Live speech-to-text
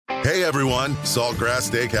Hey everyone, Saltgrass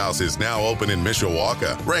Steakhouse is now open in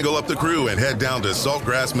Mishawaka. Wrangle up the crew and head down to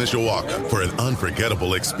Saltgrass Mishawaka for an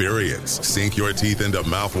unforgettable experience. Sink your teeth into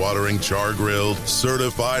mouth-watering char-grilled,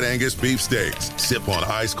 certified Angus beef steaks. Sip on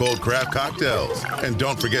ice-cold craft cocktails. And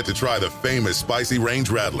don't forget to try the famous spicy range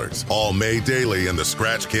rattlers, all made daily in the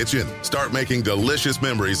Scratch Kitchen. Start making delicious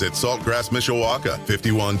memories at Saltgrass Mishawaka,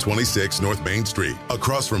 5126 North Main Street,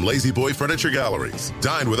 across from Lazy Boy Furniture Galleries.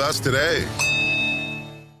 Dine with us today.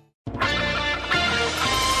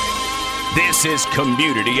 This is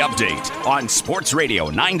Community Update on Sports Radio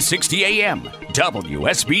 960 AM,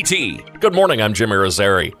 WSBT. Good morning, I'm Jimmy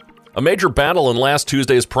Rosari. A major battle in last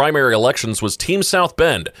Tuesday's primary elections was Team South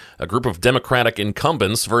Bend, a group of Democratic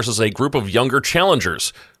incumbents versus a group of younger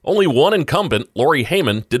challengers. Only one incumbent, Lori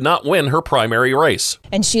Heyman, did not win her primary race.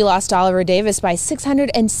 And she lost Oliver Davis by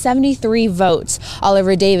 673 votes.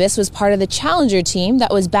 Oliver Davis was part of the challenger team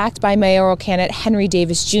that was backed by mayoral candidate Henry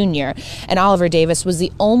Davis Jr. And Oliver Davis was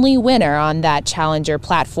the only winner on that challenger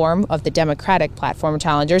platform of the Democratic platform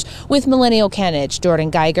challengers, with millennial candidates Jordan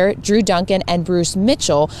Geiger, Drew Duncan, and Bruce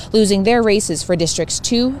Mitchell losing their races for districts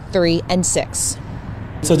 2, 3, and 6.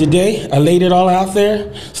 So today, I laid it all out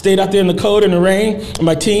there, stayed out there in the cold and the rain.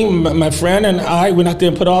 My team, my friend and I went out there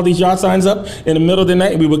and put all these yard signs up in the middle of the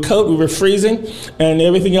night. We were cold, we were freezing and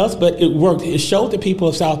everything else, but it worked. It showed the people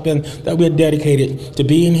of South Bend that we're dedicated to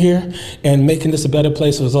being here and making this a better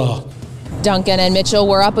place for us all. Duncan and Mitchell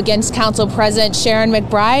were up against Council President Sharon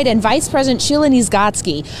McBride and Vice President Sheila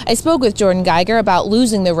Niezgodsky. I spoke with Jordan Geiger about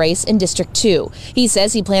losing the race in District 2. He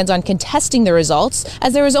says he plans on contesting the results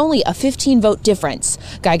as there is only a 15-vote difference.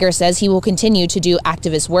 Geiger says he will continue to do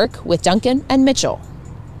activist work with Duncan and Mitchell.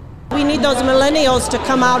 We need those millennials to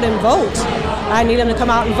come out and vote. I need them to come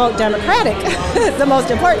out and vote Democratic. It's the most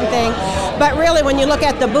important thing. But really, when you look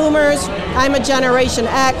at the boomers, I'm a Generation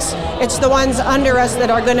X. It's the ones under us that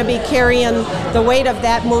are going to be carrying the weight of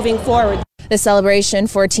that moving forward. The celebration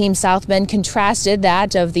for Team South Bend contrasted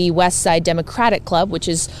that of the West Side Democratic Club, which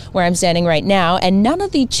is where I'm standing right now, and none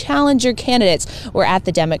of the challenger candidates were at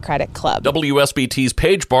the Democratic Club. WSBT's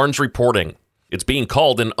Paige Barnes reporting. It's being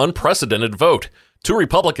called an unprecedented vote. Two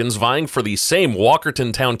Republicans vying for the same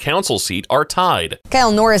Walkerton Town Council seat are tied.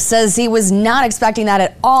 Kyle Norris says he was not expecting that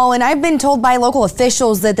at all, and I've been told by local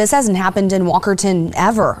officials that this hasn't happened in Walkerton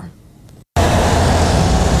ever.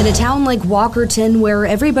 In a town like Walkerton where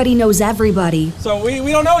everybody knows everybody. So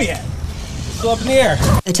we don't know yet. It's still up in the air.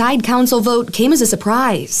 A tied council vote came as a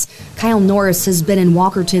surprise. Kyle Norris has been in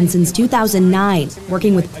Walkerton since 2009,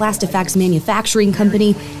 working with Plastifacts Manufacturing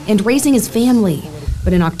Company and raising his family.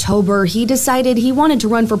 But in October, he decided he wanted to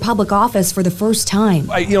run for public office for the first time.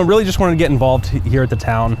 I really just wanted to get involved here at the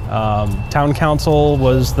town. Town council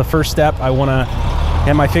was the first step. I want to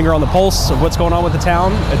have my finger on the pulse of what's going on with the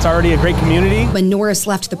town. It's already a great community. When Norris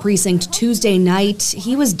left the precinct Tuesday night,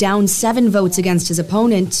 he was down 7 votes against his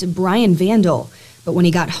opponent, Brian Vandal. But when he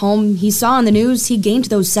got home, he saw on the news he gained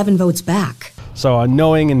those 7 votes back. So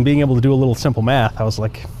knowing and being able to do a little simple math, I was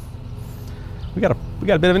like, we got a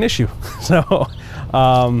bit of an issue. So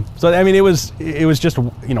I mean, it was just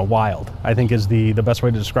wild, I think is the best way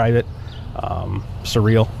to describe it.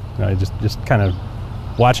 Surreal. Just kind of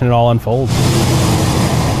watching it all unfold.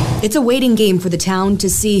 It's a waiting game for the town to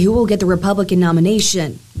see who will get the Republican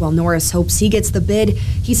nomination. While Norris hopes he gets the bid,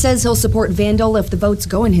 he says he'll support Vandal if the votes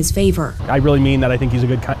go in his favor. I really mean that I think he's a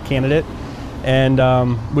good candidate and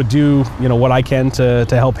would do what I can to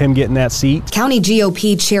help him get in that seat. County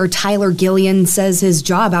GOP Chair Tyler Gillian says his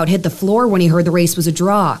jaw about hit the floor when he heard the race was a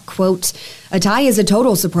draw. Quote, "A tie is a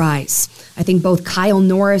total surprise. I think both Kyle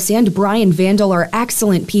Norris and Brian Vandal are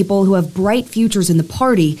excellent people who have bright futures in the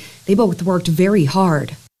party. They both worked very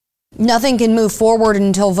hard." Nothing can move forward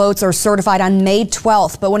until votes are certified on May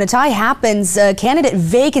 12th. But when a tie happens, a candidate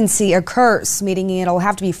vacancy occurs, meaning it'll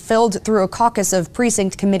have to be filled through a caucus of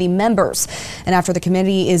precinct committee members. And after the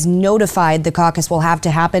committee is notified, the caucus will have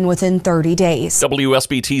to happen within 30 days.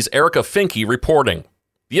 WSBT's Erica Finke reporting.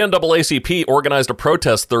 The NAACP organized a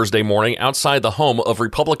protest Thursday morning outside the home of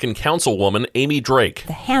Republican Councilwoman Amy Drake.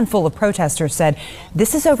 The handful of protesters said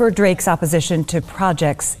this is over Drake's opposition to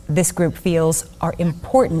projects this group feels are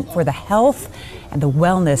important for the health and the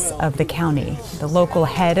wellness of the county. The local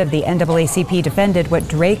head of the NAACP defended what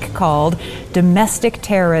Drake called domestic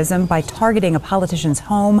terrorism by targeting a politician's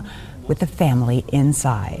home with the family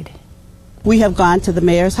inside. We have gone to the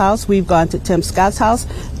mayor's house, we've gone to Tim Scott's house,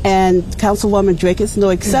 and Councilwoman Drake is no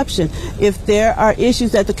exception. If there are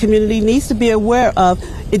issues that the community needs to be aware of,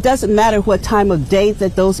 it doesn't matter what time of day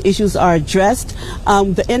that those issues are addressed.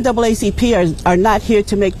 The NAACP are not here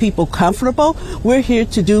to make people comfortable. We're here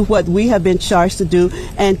to do what we have been charged to do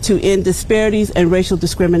and to end disparities and racial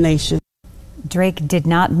discrimination. Drake did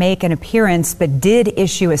not make an appearance, but did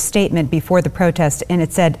issue a statement before the protest, and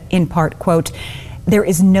it said, in part, quote, "There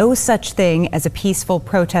is no such thing as a peaceful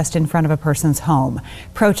protest in front of a person's home.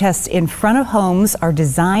 Protests in front of homes are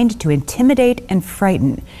designed to intimidate and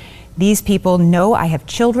frighten. These people know I have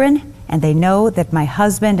children, and they know that my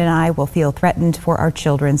husband and I will feel threatened for our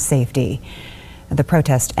children's safety." The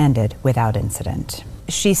protest ended without incident.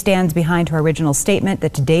 She stands behind her original statement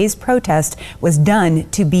that today's protest was done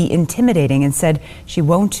to be intimidating and said she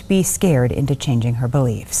won't be scared into changing her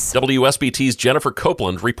beliefs. WSBT's Jennifer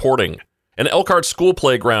Copeland reporting. An Elkhart school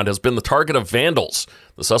playground has been the target of vandals.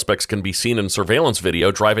 The suspects can be seen in surveillance video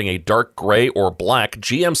driving a dark gray or black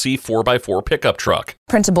GMC 4x4 pickup truck.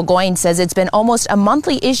 Principal Goyne says it's been almost a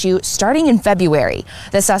monthly issue starting in February.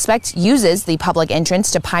 The suspect uses the public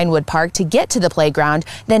entrance to Pinewood Park to get to the playground,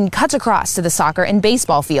 then cuts across to the soccer and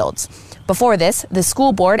baseball fields. Before this, the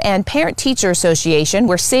school board and Parent-Teacher Association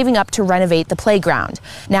were saving up to renovate the playground.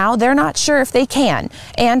 Now they're not sure if they can,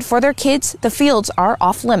 and for their kids, the fields are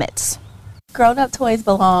off limits. Grown-up toys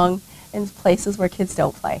belong in places where kids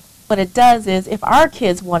don't play. What it does is if our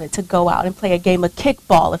kids wanted to go out and play a game of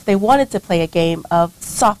kickball, if they wanted to play a game of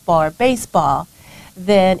softball or baseball,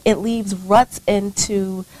 then it leaves ruts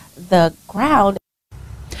into the ground.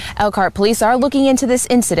 Elkhart police are looking into this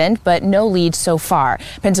incident, but no lead so far.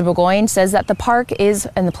 Principal Goyne says that the park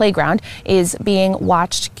and the playground is being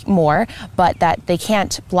watched more, but that they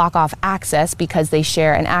can't block off access because they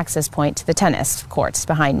share an access point to the tennis courts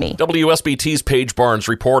behind me. WSBT's Paige Barnes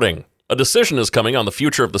reporting. A decision is coming on the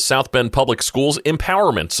future of the South Bend Public Schools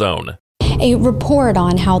Empowerment Zone. A report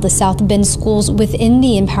on how the South Bend schools within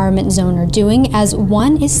the empowerment zone are doing as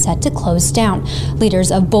one is set to close down.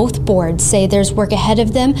 Leaders of both boards say there's work ahead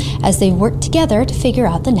of them as they work together to figure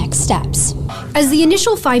out the next steps. As the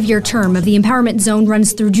initial 5-year term of the empowerment zone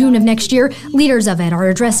runs through June of next year, leaders of it are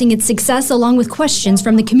addressing its success along with questions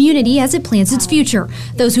from the community as it plans its future.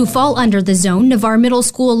 Those who fall under the zone, Navarre Middle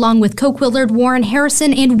School along with Coquillard, Warren,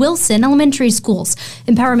 Harrison, and Wilson elementary schools.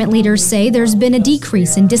 Empowerment leaders say there's been a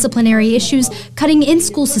decrease in disciplinary issues, cutting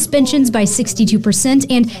in-school suspensions by 62%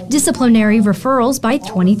 and disciplinary referrals by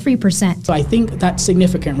 23%. So I think that's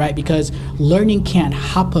significant, right? Because learning can't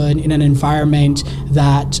happen in an environment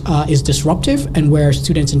that is disruptive and where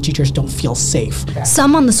students and teachers don't feel safe.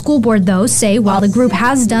 Some on the school board, though, say while the group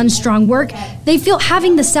has done strong work, they feel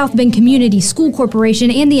having the South Bend Community School Corporation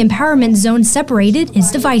and the empowerment zone separated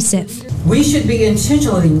is divisive. We should be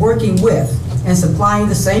intentionally working with and supplying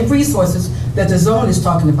the same resources that the zone is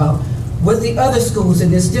talking about with the other schools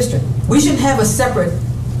in this district. We shouldn't have a separate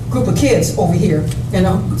group of kids over here and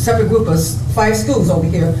a separate group of 5 schools over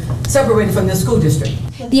here separated from the school district.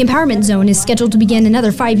 The empowerment zone is scheduled to begin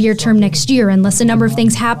another 5-year term next year unless a number of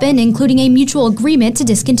things happen, including a mutual agreement to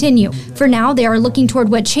discontinue. For now, they are looking toward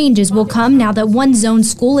what changes will come now that one zone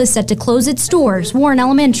school is set to close its doors, Warren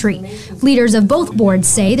Elementary. Leaders of both boards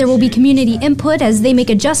say there will be community input as they make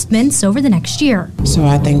adjustments over the next year. So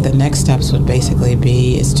I think the next steps would basically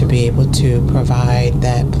be to be able to provide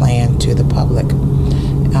that plan to the public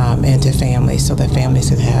and to families so that families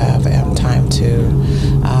can have time to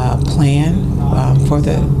plan for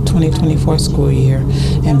the 2024 school year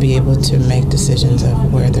and be able to make decisions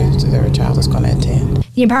of where their child is going to attend.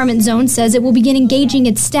 The empowerment zone says it will begin engaging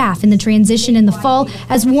its staff in the transition in the fall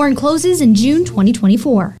as Warren closes in June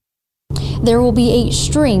 2024. There will be a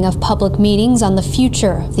string of public meetings on the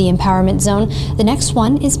future of the empowerment zone. The next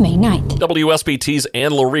one is May 9th. WSBT's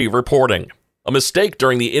Anne Lurie reporting. A mistake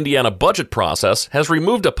during the Indiana budget process has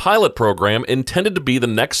removed a pilot program intended to be the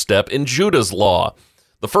next step in Judah's Law.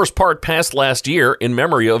 The first part passed last year in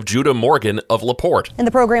memory of Judah Morgan of LaPorte. And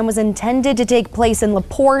the program was intended to take place in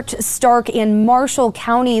LaPorte, Stark, and Marshall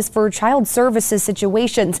counties for child services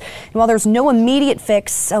situations. And while there's no immediate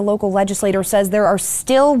fix, a local legislator says there are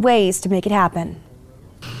still ways to make it happen.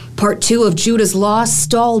 Part 2 of Judah's Law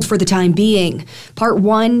stalled for the time being. Part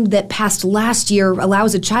 1 that passed last year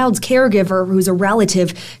allows a child's caregiver who's a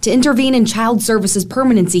relative to intervene in child services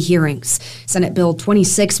permanency hearings. Senate Bill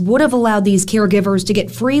 26 would have allowed these caregivers to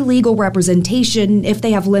get free legal representation if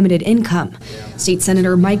they have limited income. State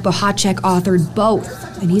Senator Mike Bohacek authored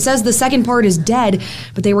both, and he says the second part is dead,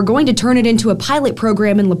 but they were going to turn it into a pilot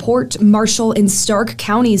program in LaPorte, Marshall, and Stark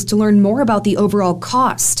counties to learn more about the overall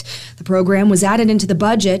cost. The program was added into the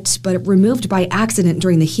budget, but removed by accident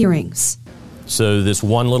during the hearings. So this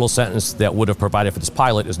one little sentence that would have provided for this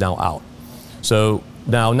pilot is now out. So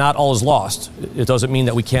now not all is lost. It doesn't mean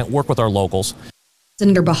that we can't work with our locals.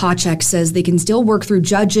 Senator Bohacek says they can still work through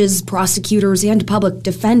judges, prosecutors, and public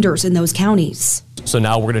defenders in those counties. So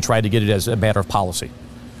now we're going to try to get it as a matter of policy,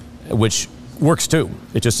 which works too.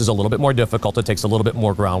 It just is a little bit more difficult. It takes a little bit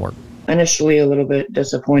more groundwork. Initially a little bit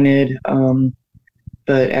disappointed,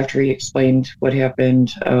 but after he explained what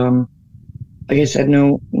happened, like I said,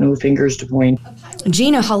 no fingers to point.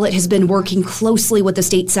 Gina Hullett has been working closely with the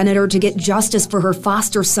state senator to get justice for her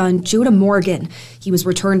foster son, Judah Morgan. He was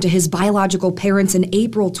returned to his biological parents in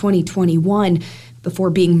April 2021 before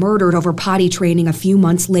being murdered over potty training a few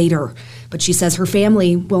months later. But she says her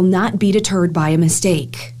family will not be deterred by a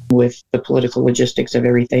mistake. With the political logistics of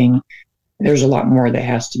everything, there's a lot more that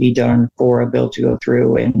has to be done for a bill to go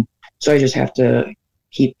through. And so I just have to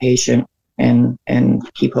keep patient and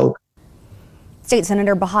keep hope. State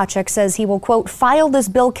Senator Bohacek says he will, quote, file this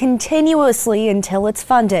bill continuously until it's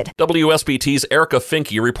funded. WSBT's Erica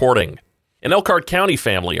Finke reporting. An Elkhart County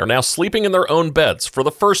family are now sleeping in their own beds for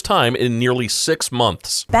the first time in nearly 6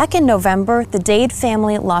 months. Back in November, the Dade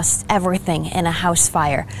family lost everything in a house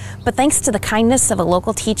fire. But thanks to the kindness of a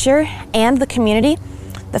local teacher and the community,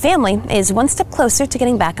 the family is one step closer to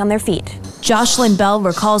getting back on their feet. Jocelyn Bell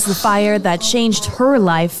recalls the fire that changed her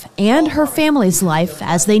life and her family's life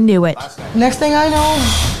as they knew it. Next thing I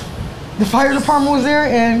know, the fire department was there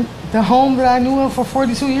and the home that I knew of for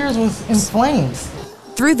 42 years was in flames.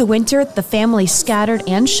 Through the winter, the family scattered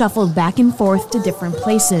and shuffled back and forth to different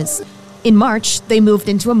places. In March, they moved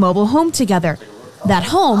into a mobile home together. That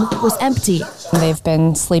home was empty. They've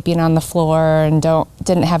been sleeping on the floor and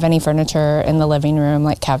didn't have any furniture in the living room,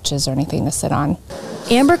 like couches or anything to sit on.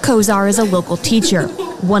 Amber Kozar is a local teacher.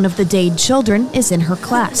 One of the Dade children is in her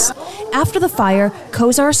class. After the fire,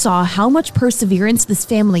 Kozar saw how much perseverance this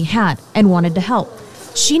family had and wanted to help.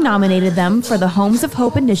 She nominated them for the Homes of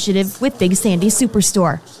Hope initiative with Big Sandy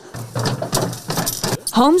Superstore.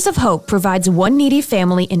 Homes of Hope provides one needy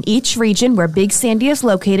family in each region where Big Sandy is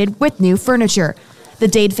located with new furniture. The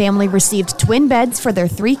Dade family received twin beds for their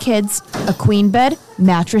 3 kids, a queen bed,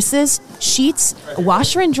 mattresses, sheets, a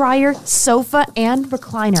washer and dryer, sofa, and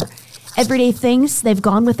recliner. Everyday things they've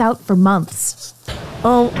gone without for months.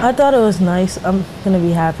 I thought it was nice. I'm going to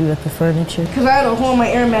be happy with the furniture. Because I had a hole in my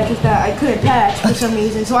air mattress that I couldn't patch for some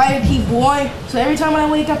reason, so I had to keep going. So every time when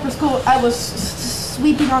I wake up for school, I was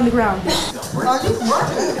sweeping on the ground.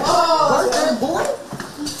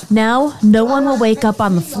 Now, no one will wake up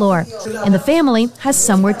on the floor, and the family has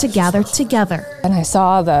somewhere to gather together. And I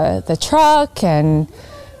saw the truck, and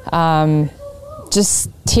just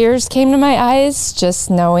tears came to my eyes, just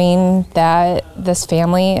knowing that this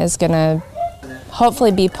family is going to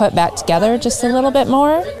hopefully be put back together just a little bit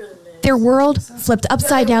more. Their world, flipped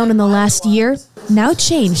upside down in the last year, now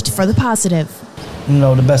changed for the positive. You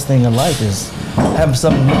know, the best thing in life is having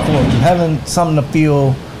something to look forward to, having something to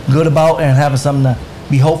feel good about, and having something to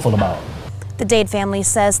be hopeful about. The Dade family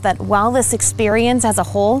says that while this experience as a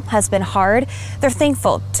whole has been hard, they're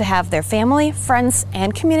thankful to have their family, friends,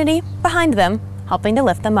 and community behind them, helping to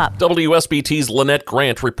lift them up. WSBT's Lynette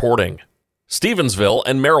Grant reporting. Stevensville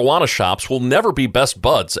and marijuana shops will never be best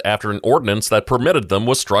buds after an ordinance that permitted them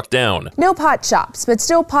was struck down. No pot shops, but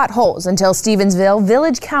still potholes until Stevensville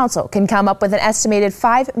Village Council can come up with an estimated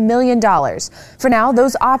 $5 million. For now,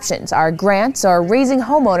 those options are grants or raising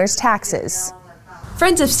homeowners' taxes.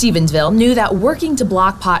 Friends of Stevensville knew that working to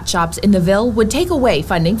block pot shops in the Ville would take away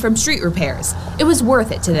funding from street repairs. It was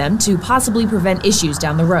worth it to them to possibly prevent issues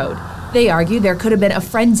down the road. They argue there could have been a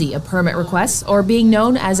frenzy of permit requests or being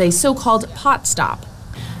known as a so-called pot stop.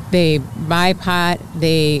 They buy pot,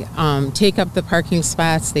 they take up the parking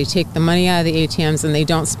spots, they take the money out of the ATMs, and they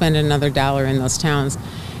don't spend another dollar in those towns.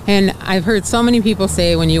 And I've heard so many people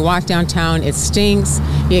say when you walk downtown, it stinks,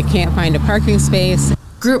 you can't find a parking space.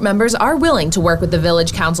 Group members are willing to work with the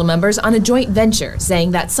Village Council members on a joint venture,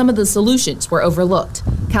 saying that some of the solutions were overlooked.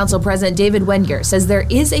 Council President David Wenger says there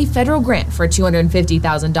is a federal grant for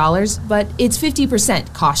 $250,000, but it's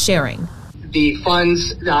 50% cost sharing. The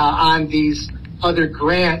funds on these other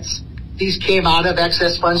grants, these came out of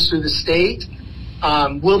excess funds through the state.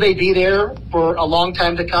 Will they be there for a long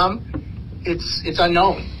time to come? It's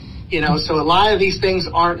unknown, so a lot of these things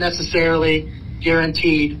aren't necessarily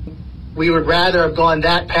guaranteed. We would rather have gone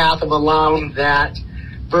that path of allowing that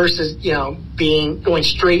versus, going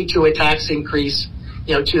straight to a tax increase,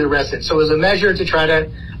 to the residents. So it was a measure to try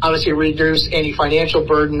to obviously reduce any financial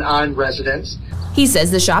burden on residents. He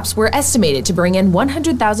says the shops were estimated to bring in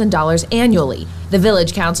 $100,000 annually. The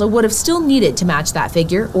Village Council would have still needed to match that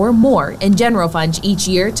figure or more in general funds each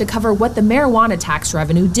year to cover what the marijuana tax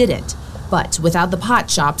revenue didn't. But without the pot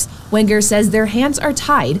shops, Wenger says their hands are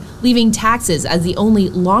tied, leaving taxes as the only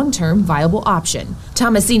long-term viable option.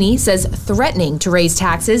 Tomasini says threatening to raise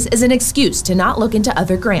taxes is an excuse to not look into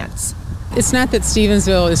other grants. It's not that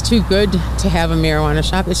Stevensville is too good to have a marijuana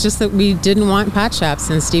shop. It's just that we didn't want pot shops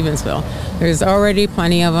in Stevensville. There's already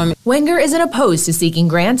plenty of them. Wenger isn't opposed to seeking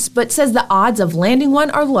grants, but says the odds of landing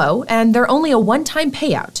one are low and they're only a one-time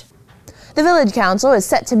payout. The Village Council is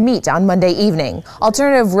set to meet on Monday evening.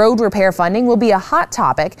 Alternative road repair funding will be a hot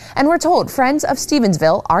topic, and we're told Friends of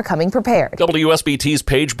Stevensville are coming prepared. WSBT's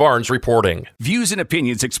Paige Barnes reporting. Views and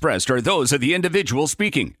opinions expressed are those of the individual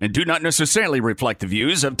speaking and do not necessarily reflect the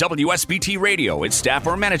views of WSBT Radio, its staff,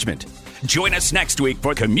 or management. Join us next week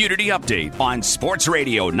for Community Update on Sports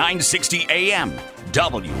Radio 960 AM,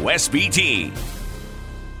 WSBT.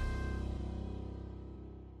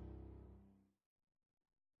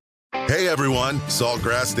 Hey everyone,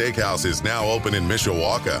 Saltgrass Steakhouse is now open in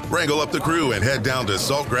Mishawaka. Wrangle up the crew and head down to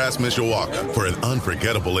Saltgrass Mishawaka for an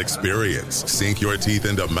unforgettable experience. Sink your teeth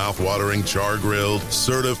into mouth-watering char-grilled,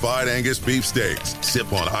 certified Angus beef steaks.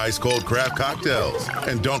 Sip on ice-cold craft cocktails.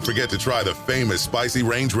 And don't forget to try the famous spicy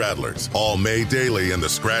range rattlers, all made daily in the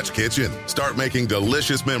Scratch Kitchen. Start making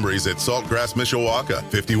delicious memories at Saltgrass Mishawaka,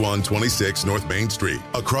 5126 North Main Street,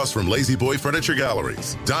 across from Lazy Boy Furniture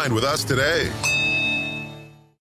Galleries. Dine with us today.